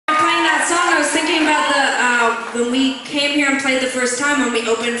here and played the first time when we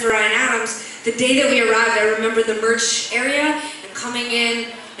opened for Ryan Adams. The day that we arrived, I remember the merch area and coming in,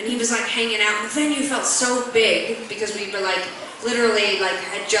 and he was like hanging out. And the venue felt so big because we were like literally like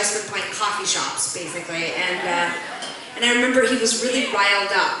had just been playing coffee shops basically, and I remember he was really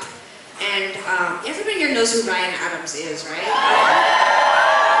riled up. And everybody here knows who Ryan Adams is, right?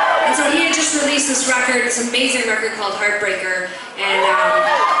 And so he had just released this record, this amazing record called Heartbreaker, and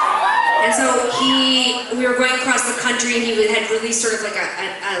so we were going across the country, and he had released sort of like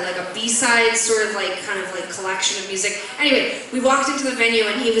a B-side sort of like kind of like collection of music. Anyway, we walked into the venue,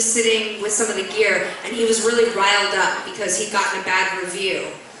 and he was sitting with some of the gear, and he was really riled up because he'd gotten a bad review.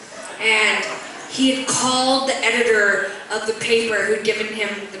 And he had called the editor of the paper who'd given him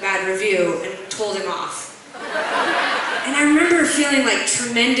the bad review and told him off. And I remember feeling like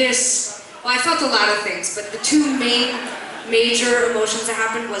tremendous, well, I felt a lot of things, but the two major emotions that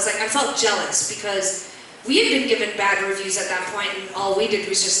happened was like I felt jealous because we had been given bad reviews at that point, and all we did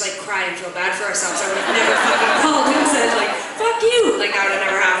was just like cry and feel bad for ourselves. I would have never fucking called and said like, fuck you, like that would have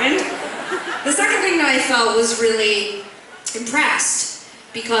never happened. The second thing that I felt was really impressed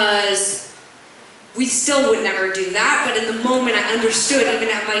because we still would never do that, but in the moment I understood, even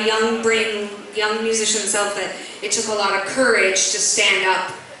at my young brain, young musician self, that it took a lot of courage to stand up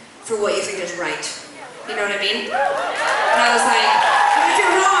for what you think is right. You know what I mean? And I was like, even if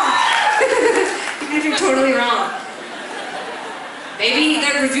you're wrong, even if you're totally wrong. Maybe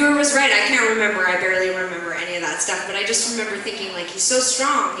that reviewer was right, I can't remember, I barely remember any of that stuff, but I just remember thinking like, he's so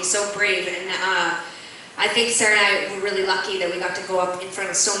strong, he's so brave, and I think Sara and I were really lucky that we got to go up in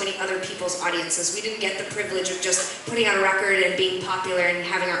front of so many other people's audiences. We didn't get the privilege of just putting out a record and being popular and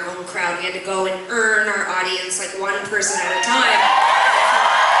having our own crowd. We had to go and earn our audience like one person at a time.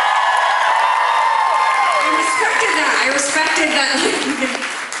 I respected that like,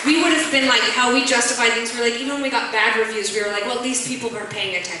 we would have been like how we justified things. We were like, even when we got bad reviews, we were like, well, these people are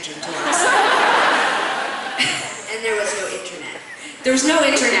paying attention to us. And there was no internet. There was no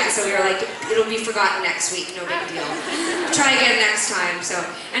internet, so we were like, it'll be forgotten next week, no big deal. Try again next time. So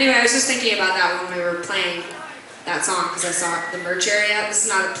anyway, I was just thinking about that when we were playing that song, because I saw the merch area. This is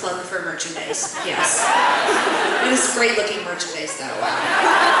not a plug for merchandise, yes. It is great looking merchandise though, wow.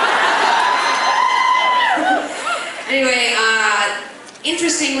 Anyway,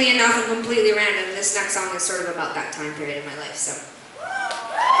 interestingly enough and completely random, this next song is sort of about that time period in my life, so.